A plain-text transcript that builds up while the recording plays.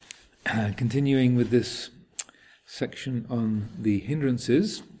continuing with this section on the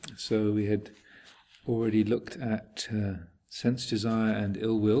hindrances. So we had already looked at sense desire and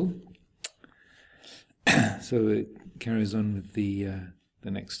ill will. So it carries on with the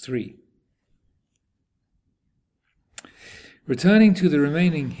next three. Returning to the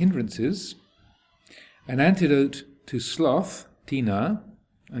remaining hindrances, an antidote to sloth, tina,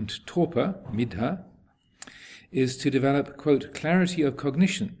 and torpor, midha, is to develop, quote, clarity of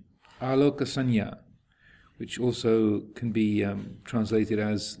cognition, aloka sanya, which also can be translated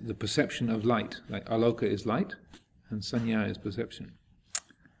as the perception of light. Like aloka is light, and sanya is perception.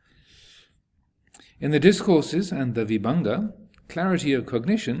 In the discourses and the vibhanga, clarity of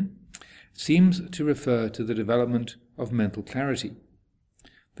cognition seems to refer to the development of mental clarity.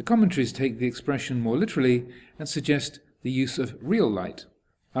 The commentaries take the expression more literally and suggest the use of real light,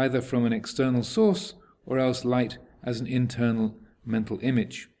 either from an external source or else light as an internal mental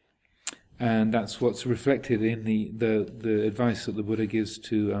image. And that's what's reflected in the advice that the Buddha gives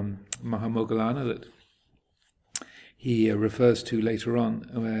to Mahamoggallana, that he refers to later on,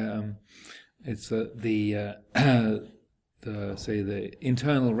 where it's the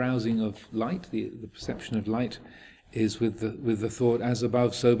internal rousing of light, the perception of light, is with the thought as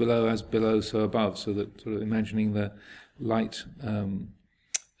above, so below, as below, so above. So that sort of imagining the light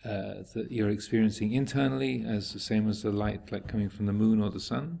that you're experiencing internally as the same as the light like coming from the moon or the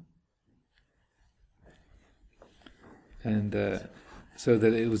sun, and so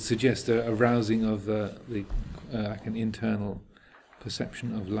that it would suggest a rousing of like an internal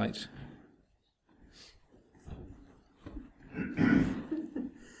perception of light.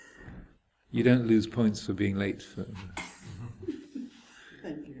 You don't lose points for being late for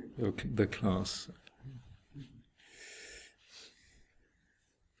Thank you. the class.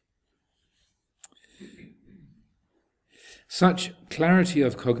 Such clarity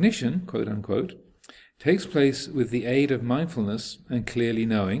of cognition, quote unquote, takes place with the aid of mindfulness and clearly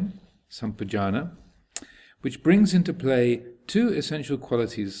knowing, sampajana, which brings into play two essential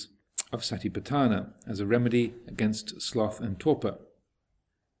qualities of satipatthana as a remedy against sloth and torpor.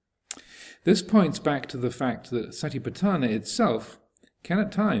 This points back to the fact that satipatthana itself can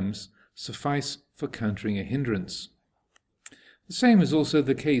at times suffice for countering a hindrance. The same is also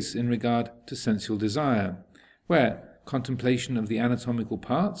the case in regard to sensual desire, where contemplation of the anatomical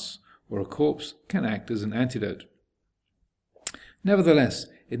parts or a corpse can act as an antidote. Nevertheless,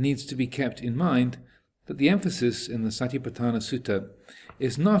 it needs to be kept in mind that the emphasis in the Satipatthana Sutta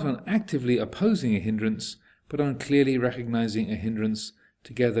is not on actively opposing a hindrance, but on clearly recognizing a hindrance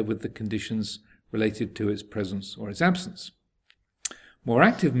together with the conditions related to its presence or its absence. More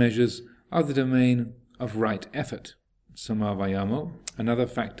active measures are the domain of right effort, samavayamo, another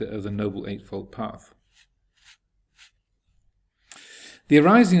factor of the Noble Eightfold Path. The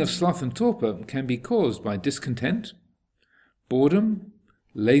arising of sloth and torpor can be caused by discontent, boredom,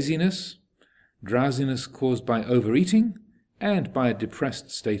 laziness, drowsiness caused by overeating, and by a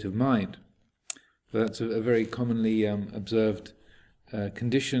depressed state of mind. So that's a very commonly observed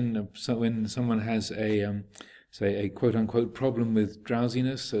condition when someone has a quote-unquote problem with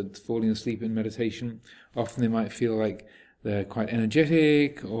drowsiness, falling asleep in meditation. Often they might feel like they're quite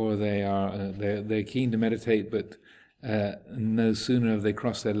energetic, or they're keen to meditate, but no sooner have they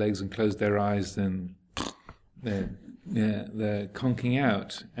crossed their legs and closed their eyes than they're conking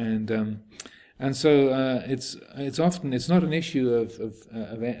out, and so it's often not an issue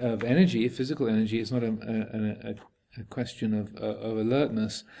of energy, physical energy. It's not a question of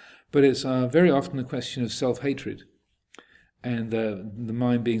alertness, but it's very often a question of self-hatred, and the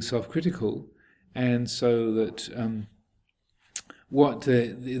mind being self-critical, and so that what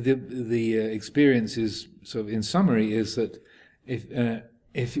the experience is, sort of in summary, is that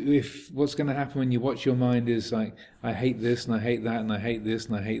if what's going to happen when you watch your mind is like, I hate this and I hate that and I hate this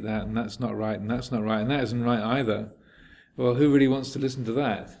and I hate that and that's not right and that's not right and that isn't right either, well, who really wants to listen to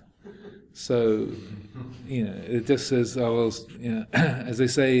that? So, it just says, oh well, as they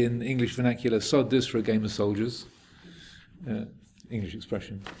say in English vernacular, sod this for a game of soldiers. English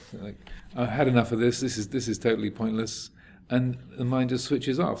expression. Like, I've had enough of this. This is totally pointless. And the mind just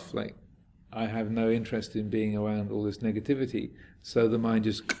switches off. Like, I have no interest in being around all this negativity. So the mind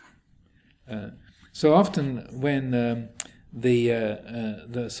just... So often when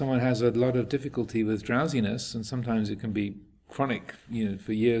someone has a lot of difficulty with drowsiness, and sometimes it can be chronic,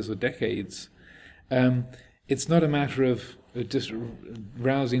 for years or decades, it's not a matter of just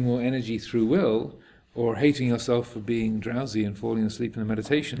rousing more energy through will, or hating yourself for being drowsy and falling asleep in the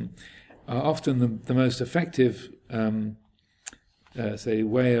meditation. Often the most effective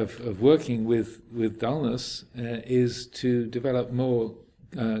way of working with dullness is to develop more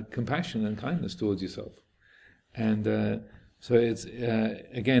compassion and kindness towards yourself. And so it's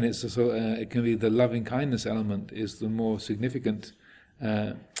again, it's a sort of, it can be the loving kindness element is the more significant,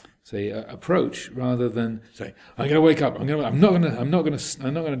 approach, rather than say, I'm going to wake up. I'm not going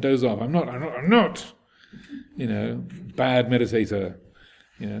to doze off. I'm not. Bad meditator.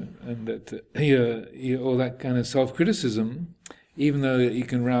 And that all that kind of self-criticism, even though you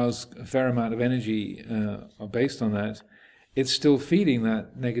can rouse a fair amount of energy based on that, it's still feeding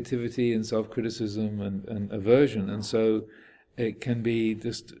that negativity and self-criticism and aversion, and so it can be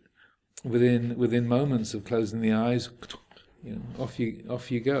just within moments of closing the eyes, off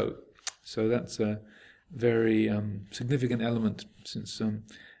you go. So that's a very significant element, since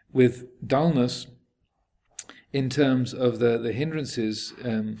with dullness, in terms of the hindrances,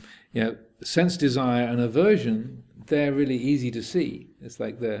 sense desire and aversion, they're really easy to see. It's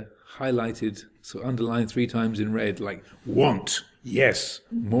like they're highlighted, so underlined 3 times in red, like want, yes,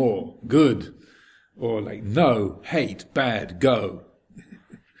 more, good, or like no, hate, bad, go.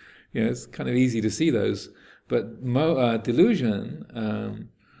 It's kind of easy to see those. But delusion,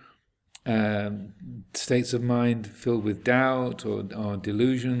 states of mind filled with doubt or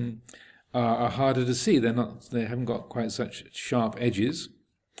delusion, are harder to see. They haven't got quite such sharp edges.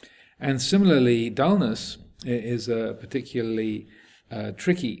 And similarly, dullness is particularly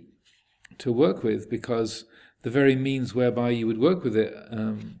tricky to work with, because the very means whereby you would work with it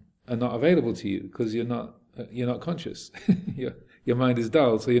are not available to you, because you're not conscious. Your mind is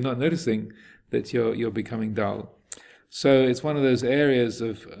dull, so you're not noticing that you're becoming dull. So it's one of those areas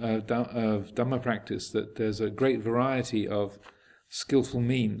of Dhamma practice that there's a great variety of skillful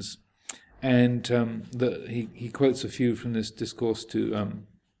means. And he quotes a few from this discourse to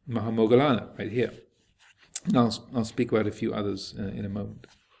Mahamoggallana right here. And I'll speak about a few others in a moment.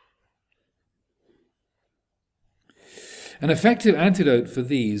 An effective antidote for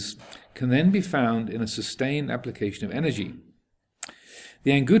these can then be found in a sustained application of energy.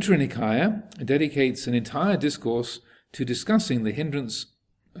 The Anguttara Nikaya dedicates an entire discourse to discussing the hindrance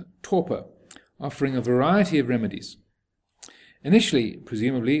torpor, offering a variety of remedies. Initially,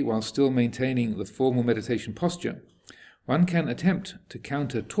 presumably while still maintaining the formal meditation posture, one can attempt to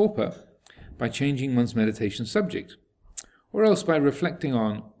counter torpor by changing one's meditation subject, or else by reflecting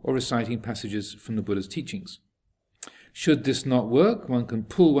on or reciting passages from the Buddha's teachings. Should this not work, one can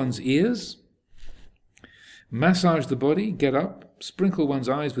pull one's ears, massage the body, get up, sprinkle one's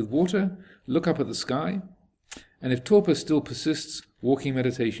eyes with water, look up at the sky, and if torpor still persists, walking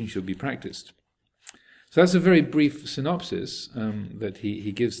meditation should be practiced. So that's a very brief synopsis that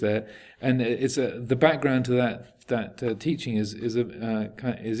he gives there, and it's the background to that teaching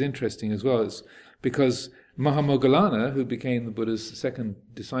is interesting as well. It's because Mahamoggallana, who became the Buddha's second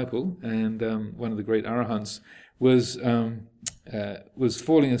disciple and one of the great arahants, was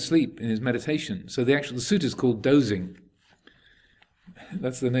falling asleep in his meditation. So the sutta is called dozing.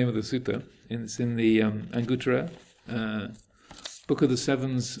 That's the name of the sutta. It's in the Anguttara, Book of the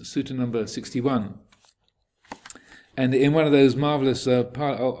Sevens, Sutta number 61. And in one of those marvelous sort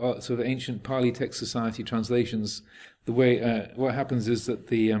of ancient Pali Text Society translations, the way what happens is that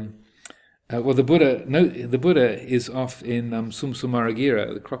the Buddha is off in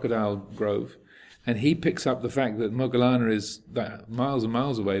Sumsumaragira, the crocodile grove, and he picks up the fact that Moggallana is miles and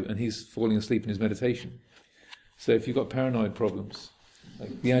miles away, and he's falling asleep in his meditation. So if you've got paranoid problems,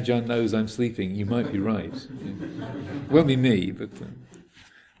 like the Ajahn knows I'm sleeping, you might be right. It won't be me, but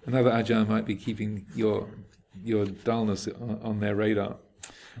another Ajahn might be keeping your dullness on their radar.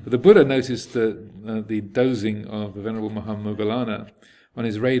 But the Buddha noticed the dozing of the Venerable Mahamoggallana on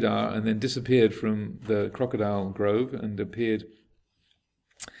his radar, and then disappeared from the crocodile grove and appeared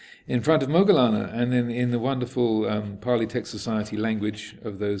in front of Moggallana. And then in the wonderful Pali Text Society language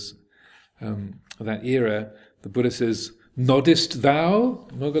of those that era, the Buddha says, "Noddest thou,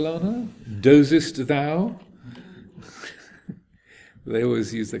 Moggallana? Dozest thou?" They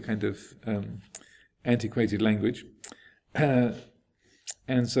always use that kind of antiquated language.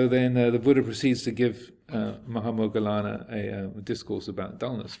 And so then the Buddha proceeds to give Mahamoggallana a discourse about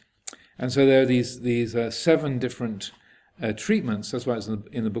dullness. And so there are these 7 different treatments. That's why it's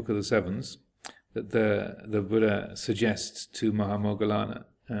in the Book of the Sevens that the Buddha suggests to Mahamoggallana.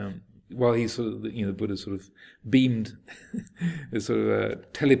 While he the Buddha sort of beamed, sort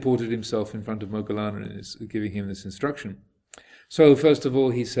of teleported himself in front of Moggallana and is giving him this instruction. So first of all,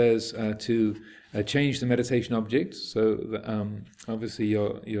 he says to change the meditation object. So that, obviously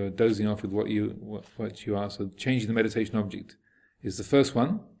you're dozing off with what you are. So changing the meditation object is the first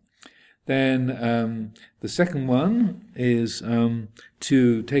one. Then the second one is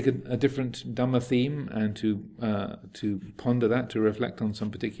to take a different Dhamma theme and to ponder that, to reflect on some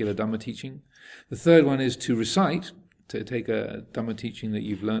particular Dhamma teaching. The third one is to recite, to take a Dhamma teaching that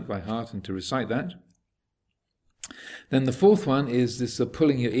you've learnt by heart and to recite that. Then the fourth one is this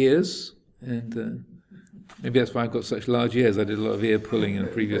pulling your ears, and maybe that's why I've got such large ears. I did a lot of ear pulling in a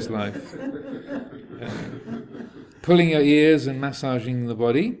previous life. Pulling your ears and massaging the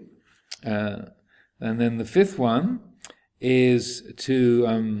body. And then the fifth one is to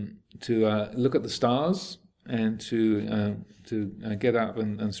look at the stars and to get up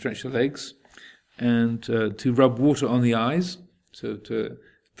and stretch the legs, and to rub water on the eyes. So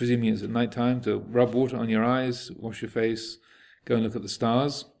presuming it's at night time, to rub water on your eyes, wash your face, go and look at the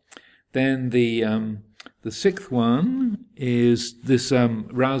stars. Then the sixth one is this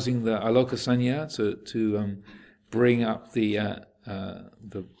rousing the aloka sanya, to bring up the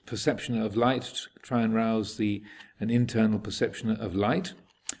perception of light, try and rouse an internal perception of light.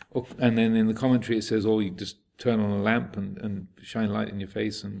 And then in the commentary it says, you just turn on a lamp and shine light in your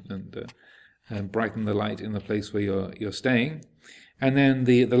face and brighten the light in the place where you're staying. And then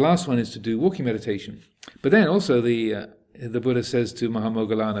the last one is to do walking meditation. But then also the Buddha says to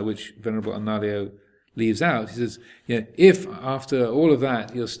Mahamoggallana, which Venerable Analayo leaves out, he says, if after all of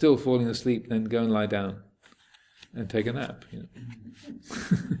that you're still falling asleep, then go and lie down and take a nap.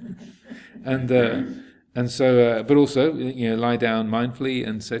 And so, but also, lie down mindfully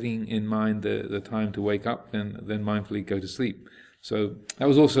and setting in mind the time to wake up, and then mindfully go to sleep. So that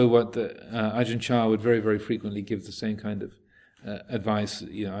was also what Ajahn Chah would very, very frequently give the same kind of advice,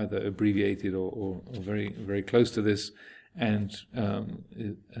 either abbreviated or very, very close to this, and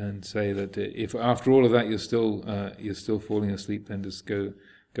say that if after all of that you're still falling asleep, then just go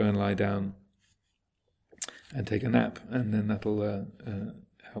and lie down and take a nap, and then that'll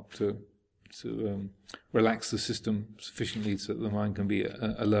help to relax the system sufficiently so that the mind can be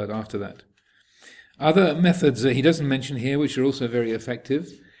alert after that. Other methods that he doesn't mention here, which are also very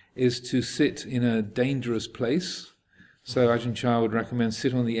effective, is to sit in a dangerous place. So Ajahn Chah would recommend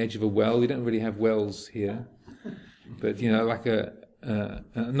sit on the edge of a well. We don't really have wells here, but like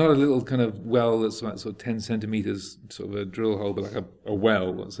not a little kind of well that's like sort of 10 centimeters, sort of a drill hole, but like a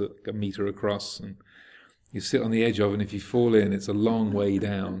well that's like a meter across, and you sit on the edge of it, and if you fall in, it's a long way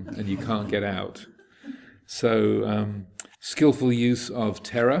down, and you can't get out. So skillful use of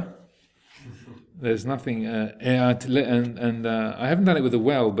terror. There's nothing, and I haven't done it with a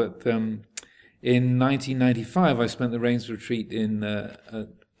well, but in 1995 I spent the Rains Retreat in a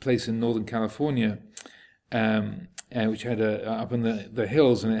place in Northern California, which had up in the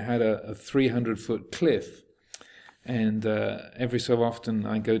hills, and it had a 300-foot cliff. And every so often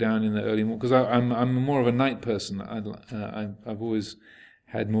I go down in the early morning, because I'm more of a night person. I've always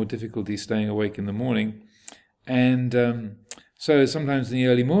had more difficulty staying awake in the morning, and so sometimes in the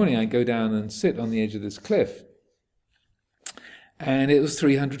early morning I go down and sit on the edge of this cliff, and it was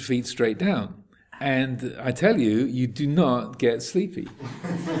 300 feet straight down. And I tell you, you do not get sleepy.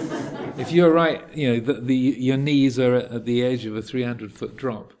 If you're right, your knees are at the edge of a 300-foot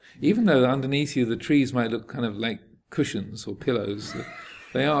drop. Even though underneath you the trees might look kind of like cushions or pillows,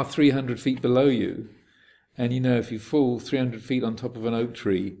 they are 300 feet below you. And if you fall 300 feet on top of an oak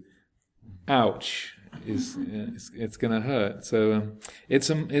tree, ouch, it's going to hurt. So it's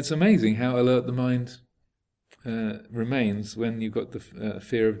amazing how alert the mind remains when you've got the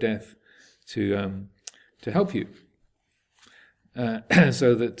fear of death to help you,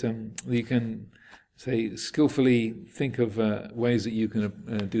 so that you can, say, skillfully think of ways that you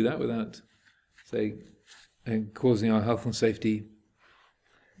can do that without, say, causing our health and safety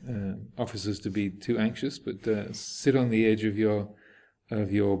officers to be too anxious. But sit on the edge of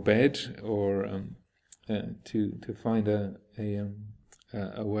your bed, or to find a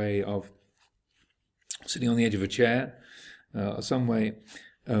way of sitting on the edge of a chair, or some way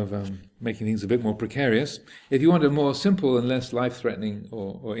of making things a bit more precarious. If you want a more simple and less life-threatening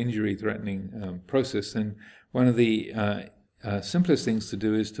or injury-threatening process, then one of the simplest things to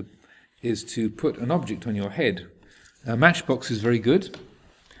do is to put an object on your head. A matchbox is very good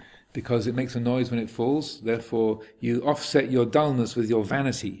because it makes a noise when it falls. Therefore, you offset your dullness with your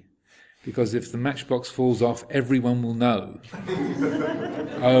vanity, because if the matchbox falls off, everyone will know.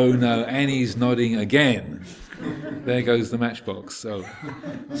 Oh no, Annie's nodding again. There goes the matchbox.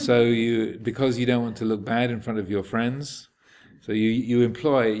 So you, because you don't want to look bad in front of your friends, so you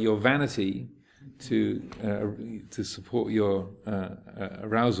employ your vanity to support your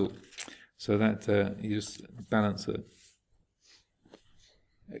arousal, so that you just balance it.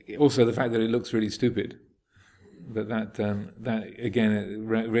 Also, the fact that it looks really stupid, that again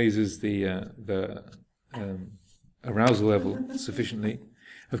it raises the arousal level sufficiently.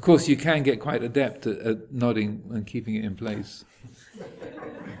 Of course, you can get quite adept at nodding and keeping it in place,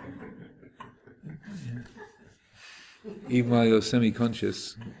 even while you're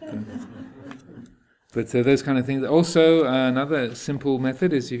semi-conscious. But those kind of things. Also, another simple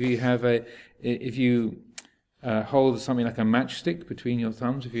method is if you hold something like a matchstick between your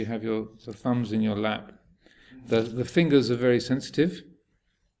thumbs. If you have the thumbs in your lap, the fingers are very sensitive.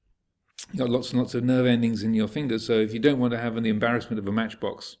 You've got lots and lots of nerve endings in your fingers, so if you don't want to have the embarrassment of a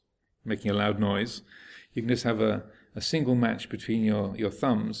matchbox making a loud noise, you can just have a single match between your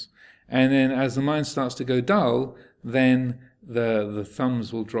thumbs, and then as the mind starts to go dull, then the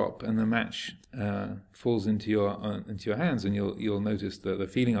thumbs will drop and the match falls into your hands, and you'll notice the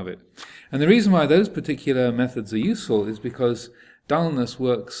feeling of it. And the reason why those particular methods are useful is because dullness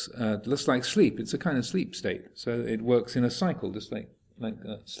works just like sleep. It's a kind of sleep state, so it works in a cycle, just like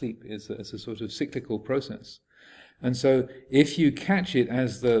sleep is a sort of cyclical process. And so if you catch it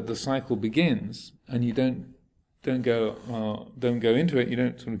as the cycle begins, and you don't go into it, you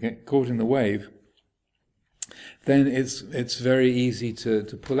don't sort of get caught in the wave, then it's very easy to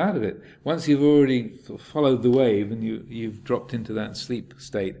pull out of it. Once you've already followed the wave and you've dropped into that sleep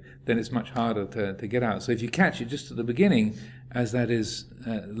state, then it's much harder to get out. So if you catch it just at the beginning, as that is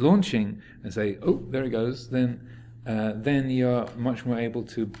launching, and say, oh, there it goes, then you're much more able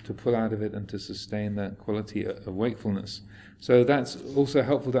to pull out of it and to sustain that quality of wakefulness. So that's also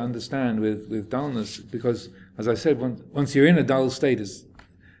helpful to understand with dullness, because, as I said, once you're in a dull state,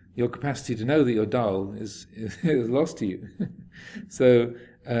 your capacity to know that you're dull is lost to you. So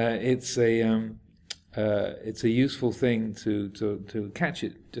it's a useful thing to catch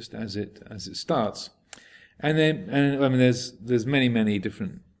it just as it starts, and I mean there's many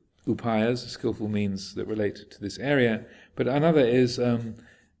different upayas, skillful means that relate to this area. But another is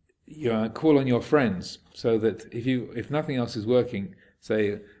call on your friends, so that if nothing else is working,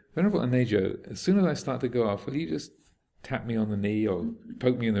 say, Venerable Anejo, as soon as I start to go off, will you just tap me on the knee or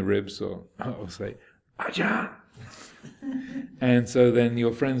poke me in the ribs or say, Ajahn! And so then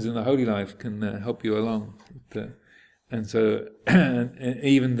your friends in the holy life can help you along. And so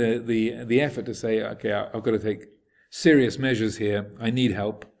even the effort to say, okay, I've got to take serious measures here, I need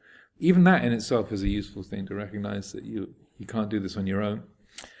help, even that in itself is a useful thing, to recognize that you can't do this on your own.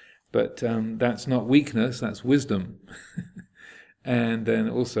 But that's not weakness, that's wisdom. And then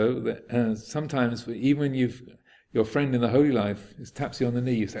also, that sometimes even when your friend in the holy life taps you on the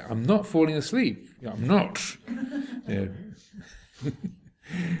knee, you say, I'm not falling asleep. I'm not. Yeah.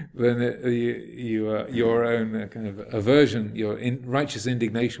 Then your own kind of aversion, your righteous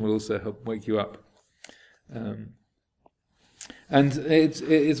indignation will also help wake you up. And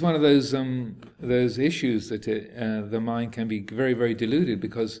it's one of those issues that the mind can be very, very deluded,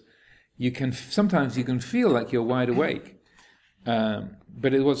 because sometimes you can feel like you're wide awake,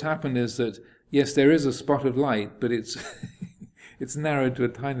 but what's happened is that yes, there is a spot of light, but it's it's narrowed to a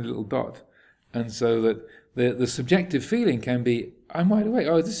tiny little dot, and so that the subjective feeling can be, I'm wide awake.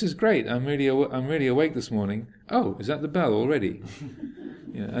 Oh, this is great. I'm really awake this morning. Oh, is that the bell already?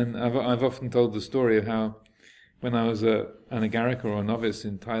 And I've often told the story of how, when I was an agarika or a novice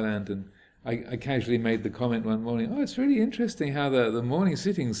in Thailand, and I casually made the comment one morning, oh, it's really interesting how the morning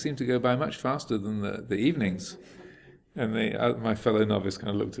sittings seem to go by much faster than the evenings. And my fellow novice kind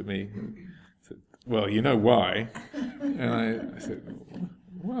of looked at me and said, well, you know why? And I said,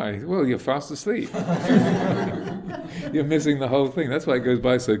 why? Well, you're fast asleep. You're missing the whole thing. That's why it goes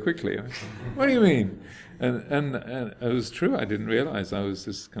by so quickly. Said, what do you mean? And it was true. I didn't realize I was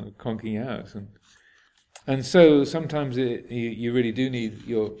just kind of conking out. And so sometimes you really do need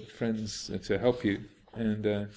your friends to help you. And